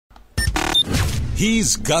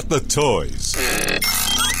He's got the toys.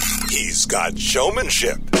 He's got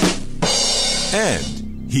showmanship.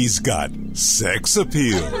 And he's got sex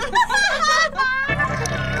appeal.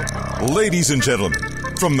 Ladies and gentlemen,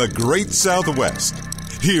 from the great Southwest,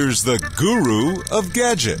 here's the guru of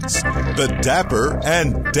gadgets, the dapper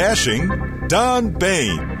and dashing Don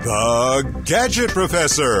Bain, the Gadget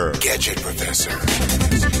Professor. Gadget Professor.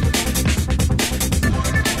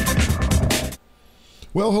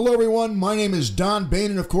 Well, hello everyone. My name is Don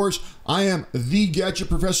Bain, and of course, I am the Gadget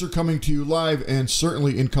Professor coming to you live and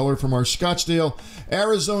certainly in color from our Scottsdale,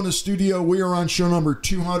 Arizona studio. We are on show number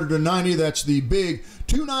 290. That's the big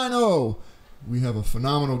 290. We have a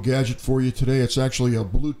phenomenal gadget for you today. It's actually a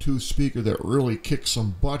Bluetooth speaker that really kicks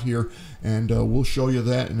some butt here, and we'll show you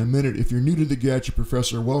that in a minute. If you're new to the Gadget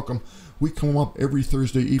Professor, welcome. We come up every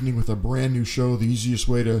Thursday evening with a brand new show. The easiest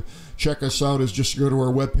way to check us out is just to go to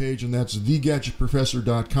our webpage, and that's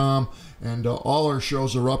thegadgetprofessor.com. And all our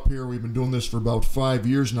shows are up here. We've been doing this for about 5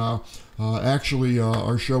 years now. Our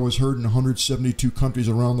show is heard in 172 countries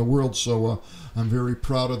around the world, so I'm very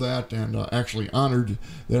proud of that and actually honored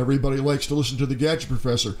that everybody likes to listen to the Gadget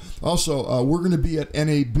Professor. Also, we're going to be at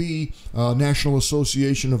NAB, National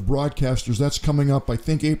Association of Broadcasters. That's coming up, I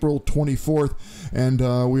think, April 24th, and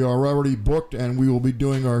we are already booked, and we will be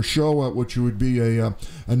doing our show, which would be a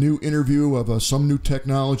new interview of some new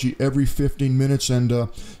technology every 15 minutes, and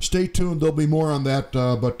stay tuned. There'll be more on that,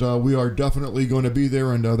 but we are definitely going to be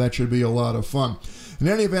there, and that should be a lot of fun. In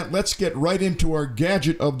any event, let's get right into our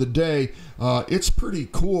gadget of the day. It's pretty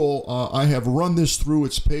cool. I have run this through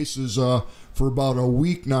its paces for about a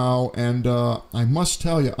week now, and I must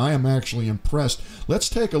tell you, I am actually impressed. Let's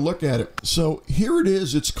take a look at it. So here it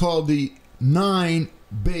is. It's called the NyNe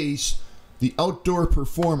Base, the Outdoor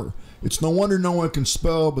Performer. It's no wonder no one can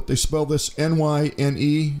spell, but they spell this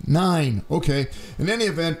N-Y-N-E, nine. Okay. In any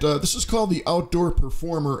event, this is called the Outdoor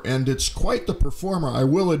Performer, and it's quite the performer, I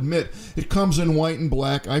will admit. It comes in white and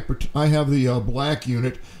black. I have the black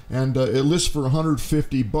unit, and it lists for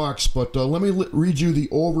 $150, but let me read you the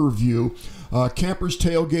overview. Campers,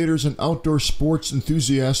 tailgaters, and outdoor sports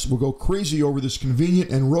enthusiasts will go crazy over this convenient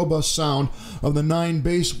and robust sound of the NyNe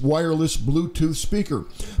Base wireless Bluetooth speaker.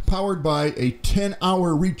 Powered by a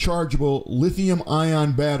 10-hour rechargeable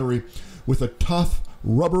lithium-ion battery with a tough,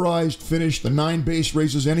 rubberized finish, the NyNe Base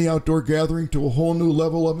raises any outdoor gathering to a whole new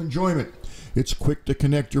level of enjoyment. It's quick to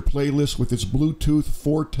connect your playlist with its Bluetooth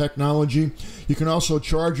 4 technology. You can also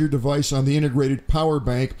charge your device on the integrated power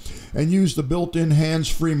bank and use the built-in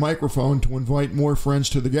hands-free microphone to invite more friends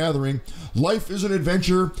to the gathering. Life is an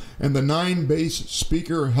adventure, and the NyNe Base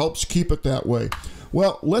speaker helps keep it that way.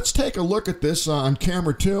 Well, let's take a look at this on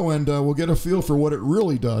camera too, and we'll get a feel for what it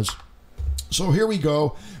really does. So here we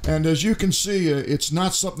go, and as you can see, it's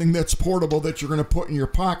not something that's portable that you're going to put in your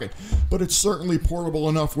pocket, but it's certainly portable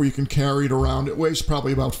enough where you can carry it around. It weighs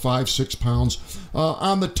probably about 5-6 pounds.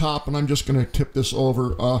 On the top, and I'm just going to tip this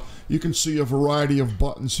over, you can see a variety of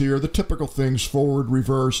buttons here, the typical things, forward,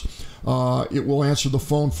 reverse. It will answer the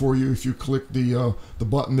phone for you if you click the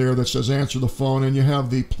button there that says answer the phone, and you have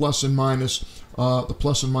the plus and minus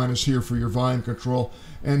here for your volume control.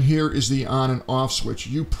 And here is the on and off switch.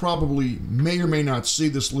 You probably may or may not see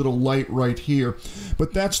this little light right here,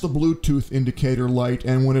 but that's the Bluetooth indicator light,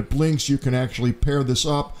 and when it blinks you can actually pair this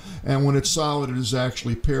up, and when it's solid it is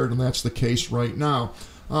actually paired, and that's the case right now.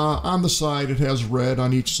 On the side it has red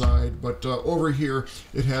on each side, but over here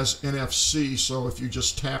it has NFC, so if you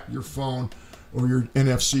just tap your phone or your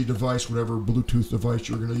NFC device, whatever Bluetooth device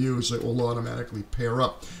you're going to use, it will automatically pair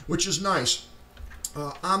up, which is nice.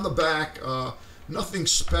 On the back, nothing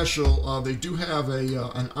special. They do have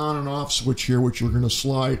an on and off switch here, which you're going to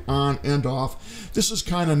slide on and off. This is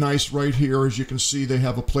kind of nice right here. As you can see, they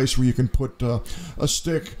have a place where you can put a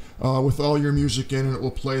stick with all your music in, and it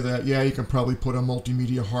will play that. Yeah, you can probably put a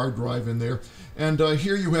multimedia hard drive in there. And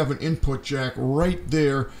here you have an input jack right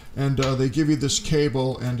there, and they give you this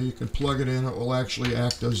cable, and you can plug it in. It will actually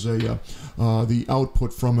act as the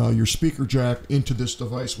output from your speaker jack into this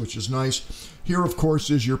device, which is nice. Here, of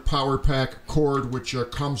course, is your power pack cord, which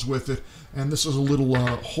comes with it, and this is a little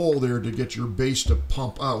hole there to get your bass to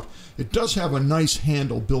pump out. It does have a nice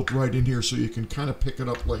handle built right in here, so you can kind of pick it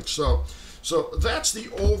up like so. So that's the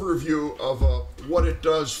overview of what it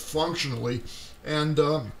does functionally, and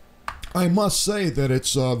I must say that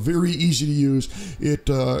it's very easy to use. It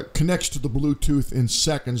connects to the Bluetooth in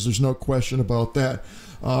seconds. There's no question about that.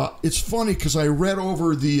 It's funny because I read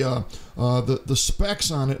over the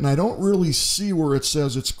specs on it, and I don't really see where it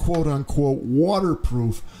says it's quote-unquote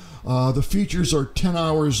waterproof. The features are 10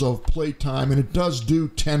 hours of playtime, and it does do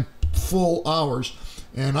 10 full hours.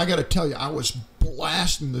 And I got to tell you, I was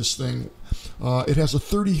blasting this thing It has a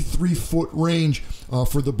 33-foot range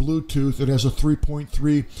for the Bluetooth. It has a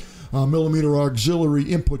 3.3 millimeter auxiliary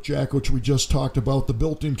input jack, which we just talked about, the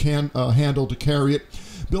built-in handle to carry it,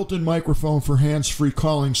 built-in microphone for hands-free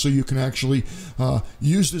calling, so you can actually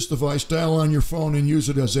use this device, dial on your phone, and use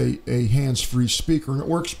it as a hands-free speaker, and it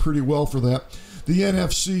works pretty well for that. The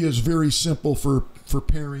NFC is very simple for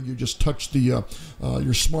pairing. You just touch the your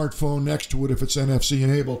smartphone next to it if it's NFC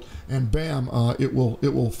enabled, and bam, it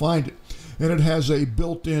will find it. And it has a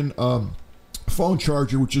built-in phone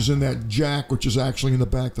charger, which is in that jack, which is actually in the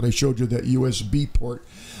back that I showed you, that USB port.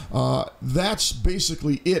 That's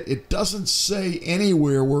basically it. It doesn't say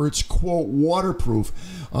anywhere where it's, quote, waterproof.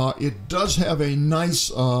 It does have a nice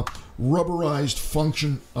rubberized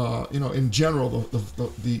function. In general,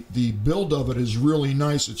 the build of it is really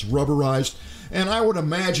nice. It's rubberized, and I would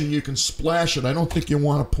imagine you can splash it. I don't think you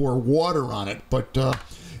want to pour water on it, but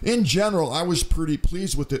in general, I was pretty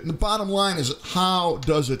pleased with it. And the bottom line is, how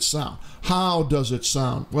does it sound? How does it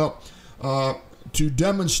sound? Well, to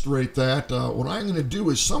demonstrate that, what I'm going to do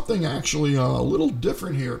is something actually a little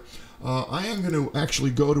different here. I am going to actually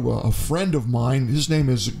go to a friend of mine. His name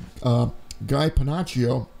is Guy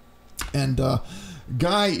Panaccio, and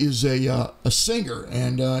Guy is a singer,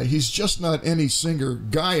 and he's just not any singer.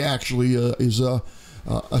 Guy actually is a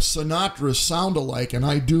Sinatra sound-alike, and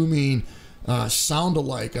I do mean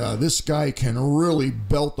sound-alike. This guy can really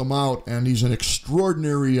belt them out, and he's an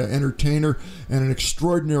extraordinary entertainer and an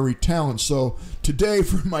extraordinary talent. So today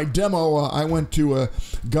for my demo, I went to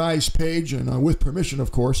Guy's page, and with permission,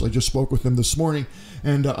 of course, I just spoke with him this morning,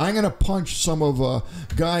 and I'm going to punch some of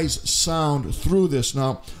Guy's sound through this.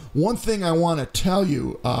 Now, one thing I want to tell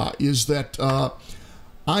you is that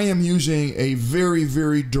I am using a very,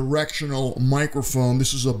 very directional microphone.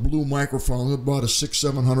 This is a Blue microphone, about a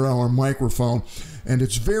 $600-700 microphone, and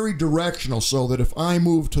it's very directional, so that if I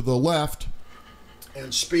move to the left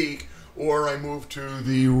and speak, or I move to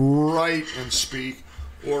the right and speak,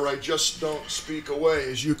 or I just don't speak away,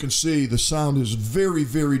 as you can see, the sound is very,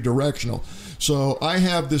 very directional. So I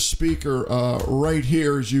have this speaker right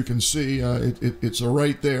here, as you can see. It's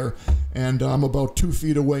right there, and I'm about 2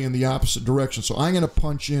 feet away in the opposite direction. So I'm going to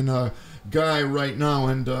punch in Guy right now,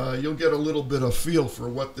 and you'll get a little bit of feel for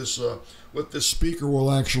what this speaker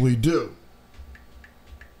will actually do.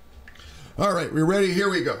 All right, we ready?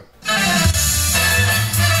 Here we go.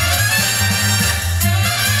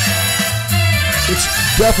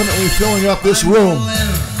 It's definitely filling up this room.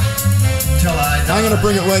 I'm going to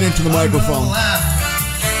bring it right into the microphone.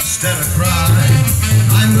 Instead of crying,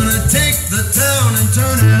 I'm going to take the town and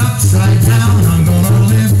turn it upside down. I'm going to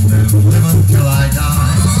live until I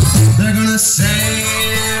die. They're going to say,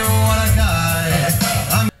 what a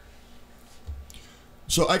guy.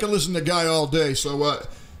 So I can listen to Guy all day. So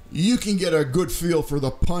you can get a good feel for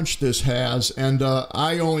the punch this has, and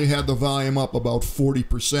I only had the volume up about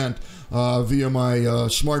 40% via my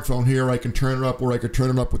smartphone here. I can turn it up, or I could turn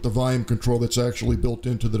it up with the volume control that's actually built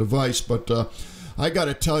into the device. But I got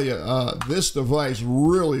to tell you, this device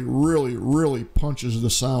really, really, really punches the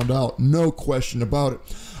sound out. No question about it.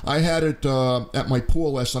 I had it at my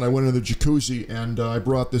pool last night. I went into the jacuzzi, and I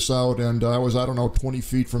brought this out, and I was, 20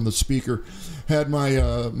 feet from the speaker. Had my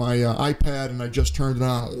iPad, and I just turned it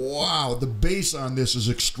on. Wow, the bass on this is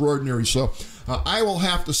extraordinary. So I will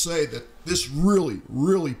have to say that this really,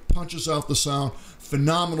 really punches out the sound.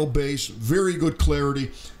 Phenomenal bass, very good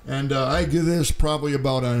clarity, and I give this probably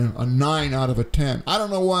about a 9 out of a 10. I don't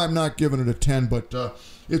know why I'm not giving it a 10, but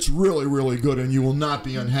it's really, really good, and you will not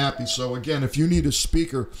be unhappy. So again, if you need a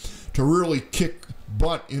speaker to really kick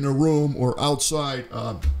butt in a room or outside,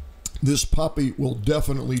 this puppy will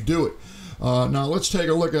definitely do it. Now let's take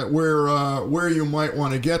a look at where you might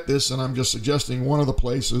want to get this, and I'm just suggesting one of the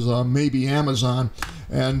places, maybe Amazon,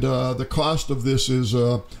 and the cost of this is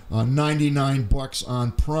 $99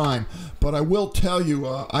 on Prime. But I will tell you,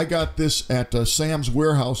 I got this at Sam's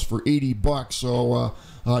Warehouse for $80, so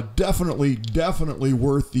definitely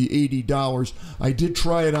worth the $80. I did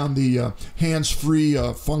try it on the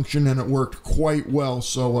hands-free function, and it worked quite well.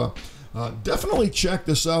 So definitely check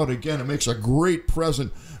this out. Again, it makes a great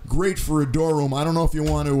present. Great for a door room. I don't know if you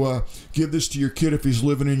want to give this to your kid if he's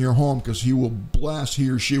living in your home, because he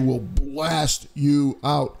or she will blast you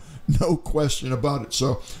out. No question about it.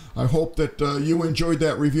 So I hope that you enjoyed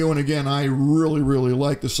that review. And again, I really, really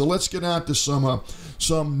like this. So let's get on to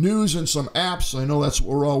some news and some apps. I know that's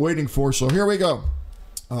what we're all waiting for. So here we go.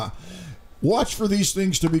 Watch for these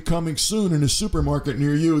things to be coming soon in a supermarket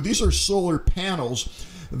near you. These are solar panels.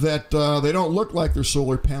 that they don't look like they're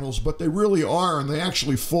solar panels, but they really are, and they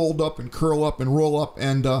actually fold up and curl up and roll up,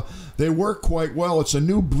 and they work quite well. It's a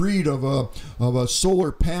new breed of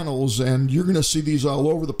solar panels, and you're going to see these all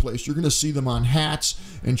over the place. You're going to see them on hats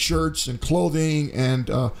and shirts and clothing, and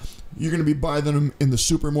you're going to be buying them in the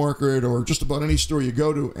supermarket or just about any store you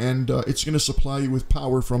go to, and it's going to supply you with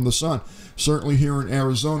power from the sun. Certainly here in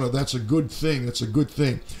Arizona, that's a good thing. That's a good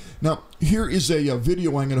thing. Now, here is a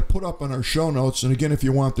video I'm going to put up on our show notes. And again, if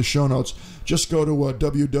you want the show notes, just go to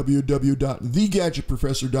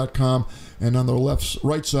www.thegadgetprofessor.com, and on the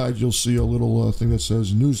right side, you'll see a little thing that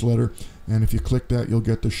says newsletter. And if you click that, you'll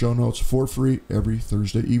get the show notes for free every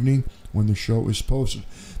Thursday evening when the show is posted.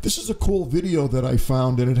 This is a cool video that I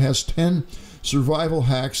found, and it has 10 survival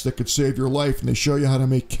hacks that could save your life. And they show you how to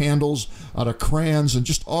make candles out of crayons and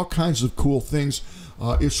just all kinds of cool things.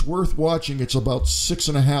 It's worth watching. It's about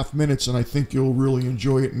 6.5 minutes, and I think you'll really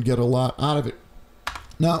enjoy it and get a lot out of it.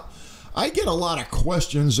 Now, I get a lot of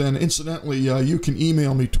questions, and incidentally, you can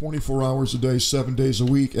email me 24 hours a day, 7 days a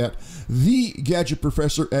week at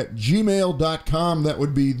thegadgetprofessor@gmail.com. That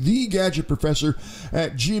would be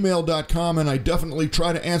thegadgetprofessor@gmail.com, and I definitely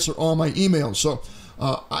try to answer all my emails. So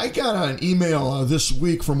I got an email this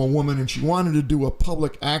week from a woman, and she wanted to do a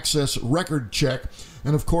public access record check.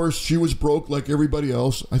 And of course, she was broke like everybody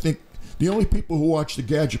else. I think the only people who watch the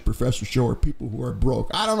Gadget Professor show are people who are broke.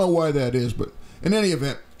 I don't know why that is, but in any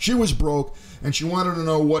event, she was broke, and she wanted to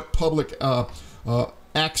know what public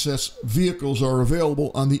access vehicles are available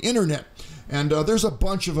on the internet. And there's a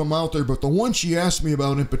bunch of them out there, but the one she asked me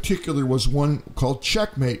about in particular was one called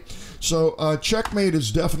Checkmate. So Checkmate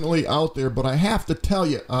is definitely out there, but I have to tell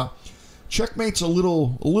you, Checkmate's a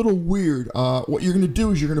little weird. What you're going to do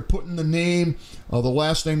is you're going to put in the name, the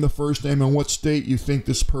last name, the first name, and what state you think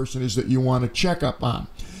this person is that you want to check up on.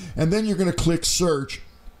 And then you're going to click search,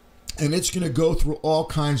 and it's going to go through all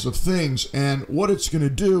kinds of things. And what it's going to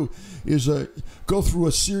do is go through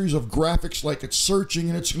a series of graphics like it's searching,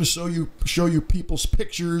 and it's going to show you people's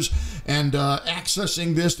pictures and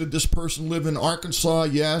accessing this. Did this person live in Arkansas?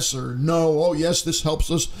 Yes or no? Oh, yes, this helps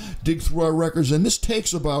us dig through our records. And this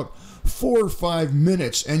takes about 4 or 5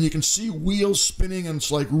 minutes, and you can see wheels spinning, and it's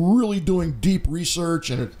like really doing deep research.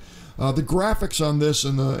 And the graphics on this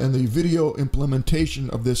and the video implementation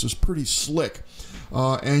of this is pretty slick.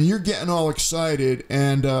 And you're getting all excited,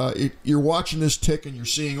 and you're watching this tick, and you're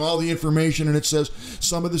seeing all the information, and it says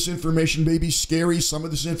some of this information may be scary, some of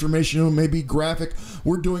this information may be graphic.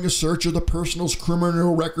 We're doing a search of the person's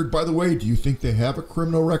criminal record. By the way, do you think they have a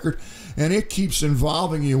criminal record? And it keeps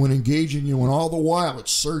involving you and engaging you, and all the while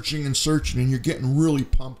it's searching and searching, and you're getting really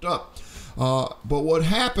pumped up. But what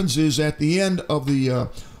happens is at the end of the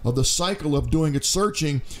cycle of doing its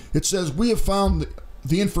searching, it says we have found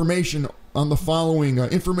the information on the following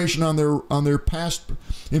information on their past,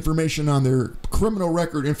 information on their criminal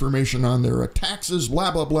record, information on their taxes,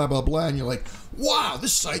 blah blah blah blah blah, and you're like, wow,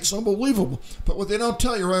 this site's unbelievable. But what they don't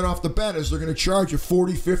tell you right off the bat is they're going to charge you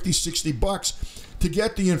 $40, $50, $60 to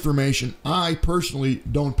get the information. I personally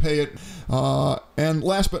don't pay it. And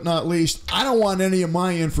last but not least, I don't want any of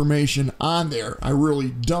my information on there. I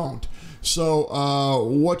really don't. So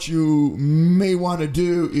what you may want to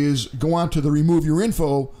do is go on to the Remove Your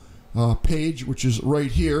Info page, which is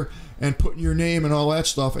right here, and put in your name and all that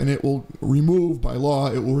stuff, and it will remove, by law,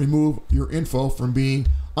 it will remove your info from being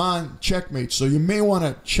on Checkmate. So you may want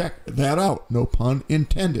to check that out. No pun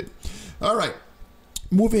intended. All right,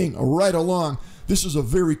 moving right along. This is a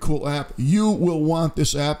very cool app. You will want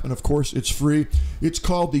this app, and of course it's free. It's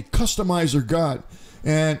called the Customizer God.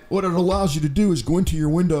 And what it allows you to do is go into your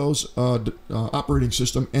Windows operating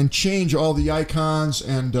system and change all the icons,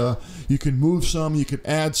 and you can move some, you can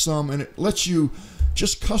add some, and it lets you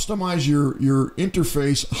just customize your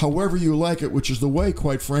interface however you like it, which is the way,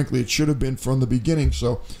 quite frankly, it should have been from the beginning.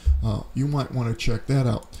 So you might want to check that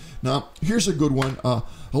out. Now, here's a good one. A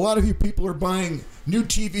lot of you people are buying new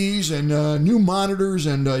TVs and new monitors,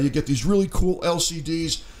 and you get these really cool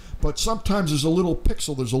LCDs, but sometimes there's a little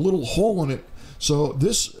pixel, there's a little hole in it. So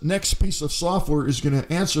this next piece of software is going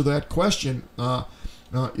to answer that question.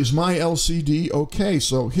 Is my LCD okay?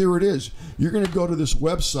 So here it is. You're going to go to this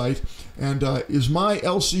website, and is my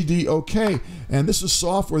LCD okay? And this is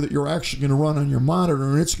software that you're actually going to run on your monitor,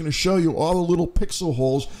 and it's going to show you all the little pixel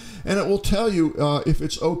holes, and it will tell you if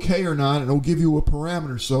it's okay or not, and it will give you a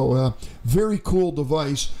parameter. So very cool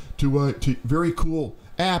device to very cool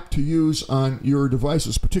app to use on your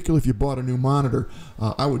devices, particularly if you bought a new monitor.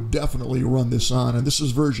 I would definitely run this on, and this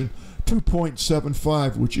is version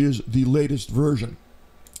 2.75, which is the latest version.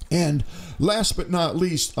 And last but not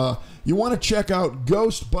least, you want to check out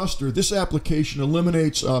Ghostbuster. This application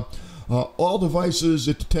eliminates all devices.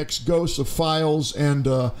 It detects ghosts of files and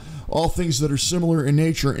all things that are similar in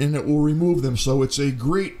nature, and it will remove them. So it's a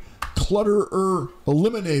great clutter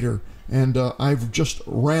eliminator. And I've just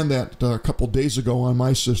ran that a couple days ago on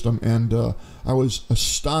my system, and I was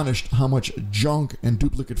astonished how much junk and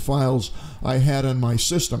duplicate files I had on my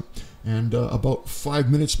system. And about 5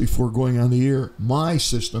 minutes before going on the air, my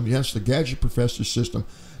system, yes, the Gadget Professor system,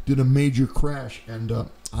 did a major crash. And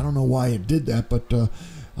I don't know why it did that, but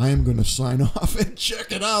I am going to sign off and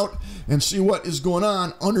check it out and see what is going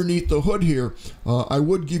on underneath the hood here. I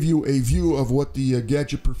would give you a view of what the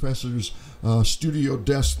Gadget Professor's studio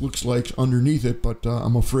desk looks like underneath it, but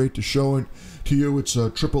I'm afraid to show it to you. It's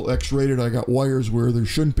triple X rated. I got wires where there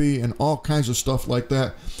shouldn't be and all kinds of stuff like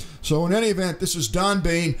that. So in any event, this is Don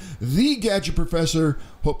Bain, the Gadget Professor.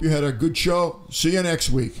 Hope you had a good show. See you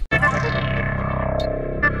next week.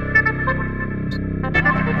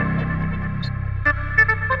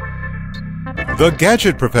 The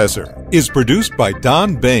Gadget Professor is produced by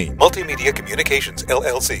Don Bain, Multimedia Communications,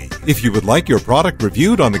 LLC. If you would like your product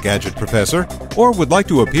reviewed on The Gadget Professor or would like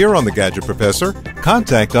to appear on The Gadget Professor,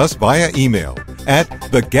 contact us via email at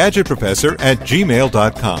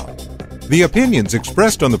thegadgetprofessor@gmail.com. The opinions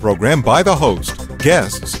expressed on the program by the host,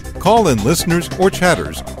 guests, call-in listeners, or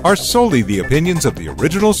chatters are solely the opinions of the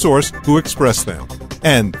original source who expressed them.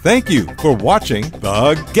 And thank you for watching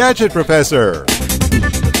The Gadget Professor.